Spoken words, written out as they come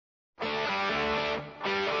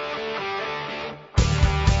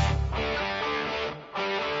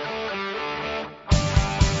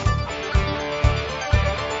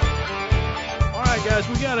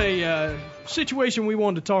situation we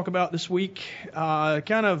wanted to talk about this week,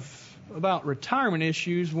 kind of about retirement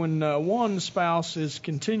issues when one spouse is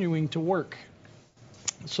continuing to work.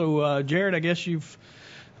 So, Jared, I guess you've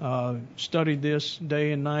studied this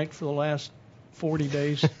day and night for the last 40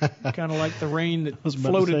 days, kind of like the rain that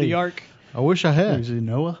floated the ark. I wish I had. Is it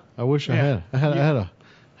Noah? I wish I had. I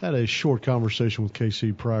had a short conversation with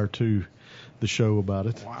KC prior to the show about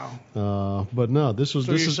it. Wow. But no, this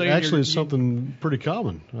is actually something pretty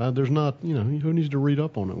common. There's not, who needs to read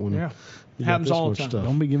up on it when you happens got this all much the time. stuff.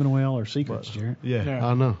 Don't be giving away all our secrets, Jared. Yeah,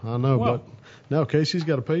 I know. Well, but no, Casey's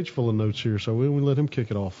got a page full of notes here, so we let him kick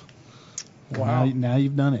it off. Wow. Now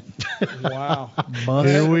you've done it. Wow.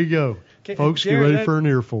 Here we go. Folks, Jared, get ready for an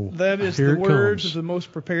earful. That is here the words comes. of the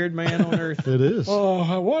most prepared man on earth. It is.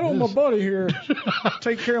 Oh, why don't my buddy here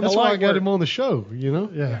take care of my That's why I light got work? him on the show,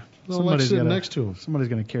 Yeah. Somebody's sitting next to him. Somebody's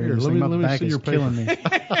going to carry Here, this let thing. me My back see is your killing me.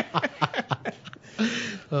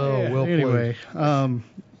 Well played. Anyway,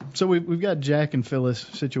 so we've got Jack and Phyllis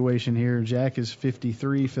situation here. Jack is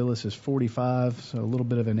 53, Phyllis is 45, so a little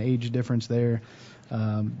bit of an age difference there.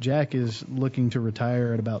 Jack is looking to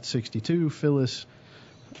retire at about 62. Phyllis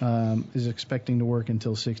is expecting to work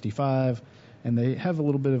until 65, and they have a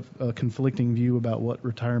little bit of a conflicting view about what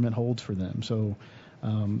retirement holds for them. So,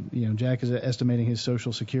 Jack is estimating his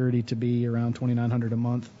Social Security to be around $2,900 a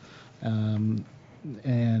month,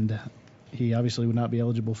 and he obviously would not be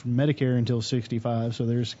eligible for Medicare until 65. So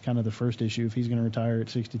there's kind of the first issue if he's going to retire at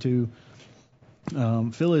 62.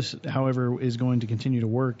 Phyllis, however, is going to continue to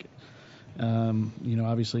work.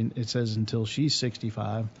 Obviously it says until she's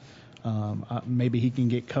 65. Maybe he can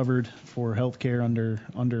get covered for health care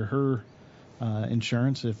under her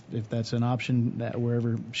insurance if that's an option. That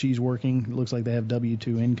wherever she's working, it looks like they have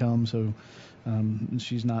W-2 income, so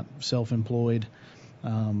she's not self-employed.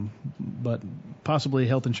 But possibly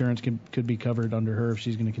health insurance could be covered under her if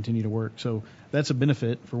she's going to continue to work. So that's a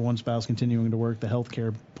benefit for one spouse continuing to work, the health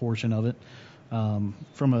care portion of it.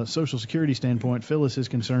 From a Social Security standpoint, Phyllis is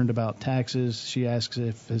concerned about taxes. She asks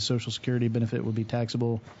if his Social Security benefit would be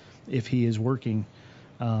taxable if he is working,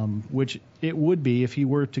 which it would be if he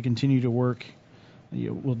were to continue to work.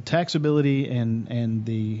 Taxability and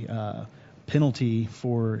the penalty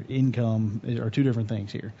for income are two different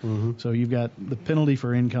things here. Mm-hmm. So you've got the penalty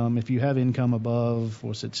for income. If you have income above,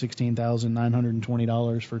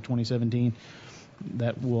 $16,920 for 2017,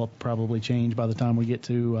 that will probably change by the time we get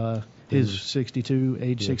to his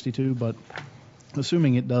age 62. But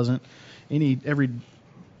assuming it doesn't, every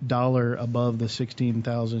dollar above the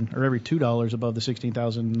 16,000, or every $2 above the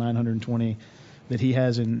 16,920 that he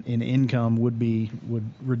has in income would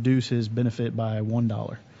reduce his benefit by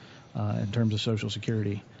 $1 in terms of Social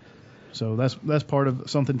Security. So that's part of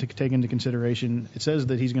something to take into consideration. It says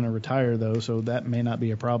that he's going to retire though, so that may not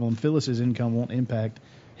be a problem. Phyllis's income won't impact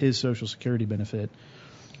his Social Security benefit.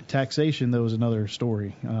 Taxation, though, is another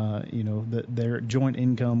story. That their joint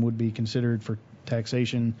income would be considered for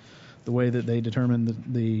taxation. The way that they determine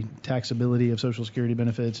the taxability of Social Security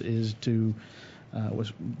benefits is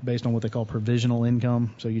was based on what they call provisional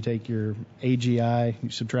income. So you take your AGI, you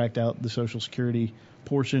subtract out the Social Security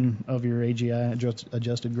portion of your AGI,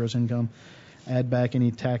 adjusted gross income, add back any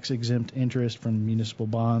tax-exempt interest from municipal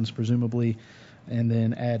bonds, presumably, and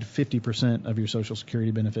then add 50% of your Social Security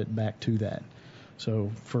benefit back to that.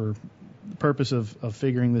 So for the purpose of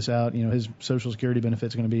figuring this out, his Social Security benefit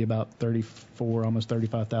is going to be about almost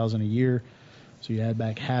 $35,000 a year. So you add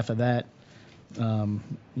back half of that, and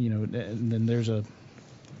then there's a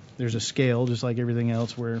scale, just like everything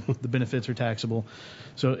else, where the benefits are taxable.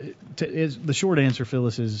 So the short answer,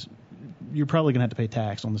 Phyllis, is you're probably going to have to pay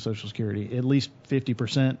tax on the Social Security, at least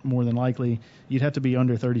 50%, more than likely. You'd have to be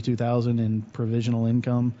under $32,000 in provisional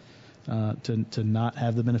income to not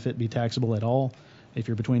have the benefit be taxable at all. If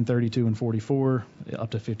you're between 32 and 44,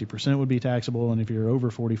 up to 50% would be taxable, and if you're over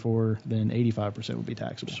 44, then 85% would be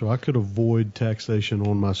taxable. So I could avoid taxation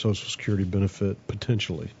on my Social Security benefit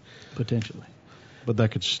potentially. Potentially. But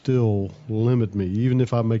that could still limit me. Even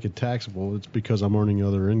if I make it taxable, it's because I'm earning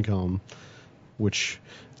other income, which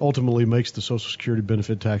ultimately makes the Social Security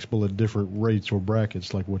benefit taxable at different rates or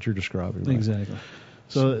brackets like what you're describing. Right? Exactly.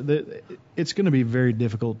 So it's going to be very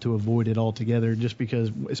difficult to avoid it altogether just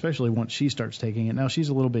because, especially once she starts taking it. Now, she's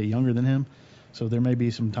a little bit younger than him, so there may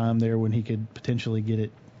be some time there when he could potentially get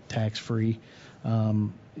it tax-free.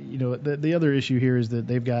 The other issue here is that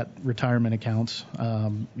they've got retirement accounts.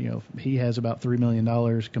 He has about $3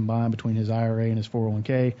 million combined between his IRA and his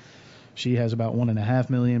 401k. She has about $1.5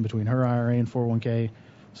 million between her IRA and 401k.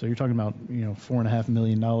 So you're talking about $4.5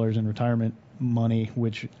 million in retirement money,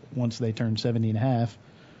 which once they turn 70 and a half,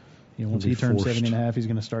 once he turns 70 and a half, he's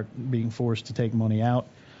going to start being forced to take money out.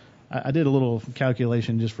 I did a little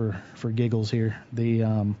calculation just for giggles here.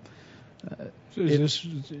 The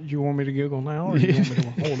you want me to giggle now, or you want me to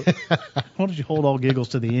hold it? Why don't you hold all giggles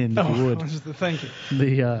to the end if you would? Thank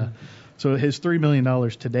you. So his $3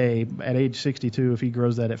 million today, at age 62, if he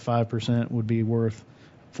grows that at 5%, would be worth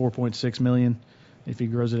 $4.6 million. If he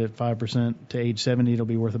grows it at 5% to age 70, it'll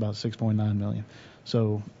be worth about $6.9 million.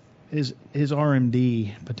 So his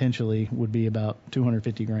RMD potentially would be about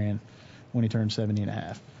 $250,000 when he turns 70 and a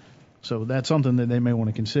half. So that's something that they may want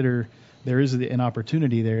to consider. There is an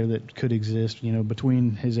opportunity there that could exist,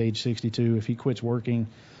 between his age 62. If he quits working,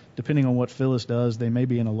 depending on what Phyllis does, they may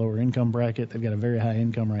be in a lower income bracket. They've got a very high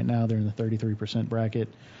income right now. They're in the 33% bracket,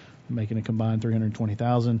 making a combined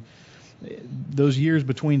 $320,000. Those years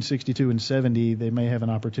between 62 and 70, they may have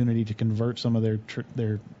an opportunity to convert some of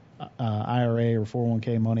their IRA or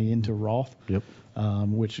 401k money into Roth,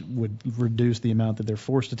 which would reduce the amount that they're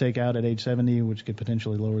forced to take out at age 70, which could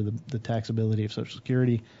potentially lower the taxability of Social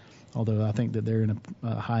Security. Although I think that they're in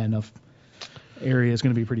a high enough area, it's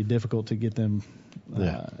going to be pretty difficult to get them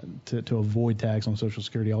to avoid tax on Social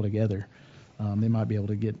Security altogether. They might be able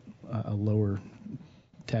to get a lower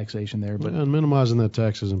taxation there, but and minimizing that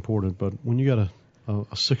tax is important. But when you got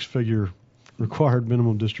a six-figure required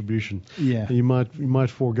minimum distribution, you might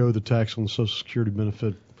forego the tax on the Social Security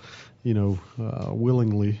benefit,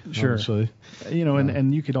 willingly. Sure. I would say.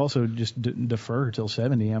 And you could also just defer till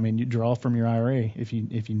 70. I mean, you draw from your IRA if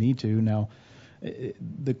you need to. Now,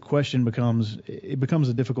 the question becomes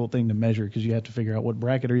a difficult thing to measure because you have to figure out what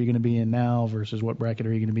bracket are you going to be in now versus what bracket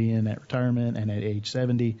are you going to be in at retirement and at age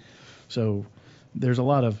 70. So there's a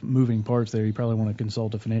lot of moving parts there. You probably want to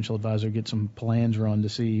consult a financial advisor, get some plans run to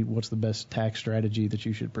see what's the best tax strategy that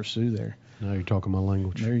you should pursue there. Now you're talking my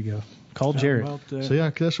language. There you go. Call Jared. See,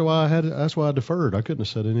 that's why I deferred. I couldn't have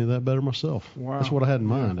said any of that better myself. Wow. That's what I had in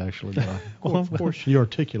mind, actually. But well, of course, you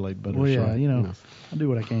articulate better. Well, yeah, so, I'll do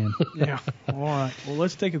what I can. Yeah. All right. Well,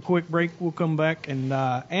 let's take a quick break. We'll come back and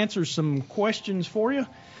answer some questions for you.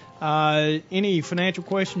 Any financial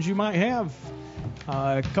questions you might have.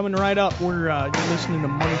 Coming right up, you're listening to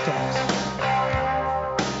Money Talks.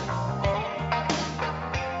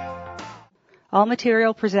 All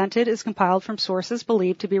material presented is compiled from sources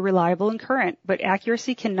believed to be reliable and current, but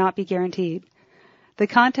accuracy cannot be guaranteed. The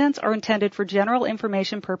contents are intended for general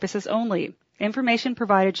information purposes only. Information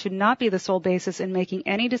provided should not be the sole basis in making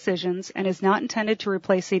any decisions and is not intended to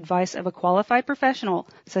replace the advice of a qualified professional,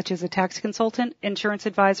 such as a tax consultant, insurance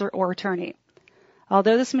advisor, or attorney.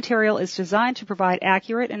 Although this material is designed to provide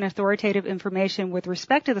accurate and authoritative information with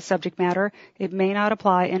respect to the subject matter, it may not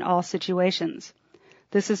apply in all situations.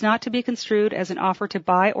 This is not to be construed as an offer to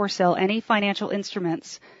buy or sell any financial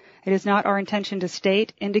instruments. It is not our intention to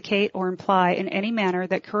state, indicate, or imply in any manner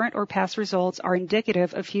that current or past results are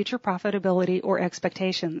indicative of future profitability or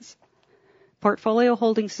expectations. Portfolio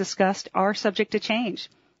holdings discussed are subject to change.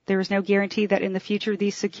 There is no guarantee that in the future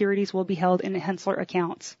these securities will be held in Henssler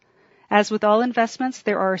accounts. As with all investments,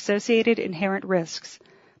 there are associated inherent risks.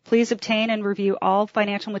 Please obtain and review all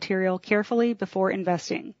financial material carefully before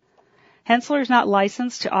investing. Henssler is not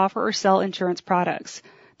licensed to offer or sell insurance products.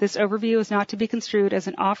 This overview is not to be construed as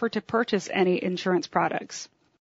an offer to purchase any insurance products.